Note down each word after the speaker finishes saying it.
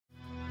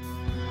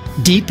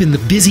Deep in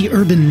the busy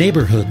urban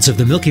neighborhoods of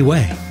the Milky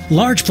Way,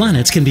 large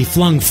planets can be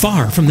flung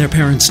far from their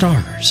parent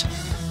stars.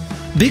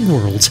 Big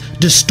worlds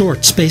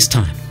distort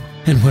space-time,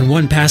 and when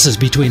one passes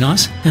between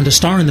us and a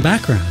star in the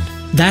background,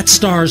 that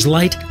star's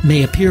light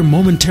may appear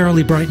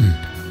momentarily brightened.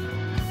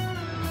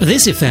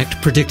 This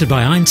effect, predicted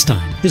by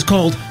Einstein, is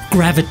called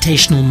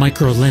gravitational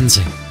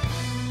microlensing.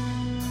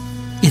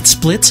 It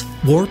splits,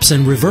 warps,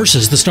 and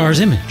reverses the star's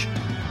image.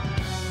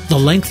 The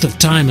length of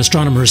time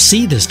astronomers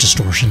see this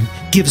distortion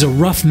gives a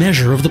rough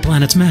measure of the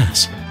planet's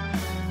mass.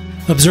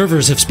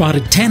 Observers have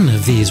spotted 10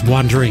 of these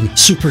wandering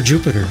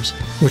super-Jupiters,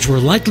 which were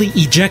likely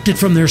ejected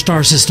from their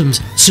star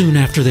systems soon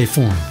after they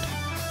formed.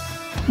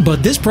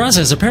 But this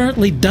process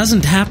apparently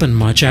doesn't happen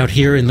much out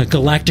here in the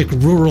galactic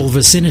rural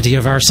vicinity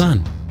of our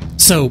Sun.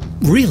 So,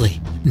 really,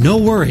 no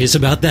worries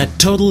about that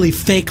totally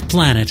fake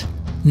planet,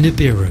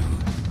 Nibiru.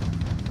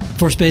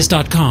 For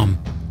Space.com,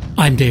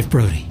 I'm Dave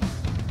Brody.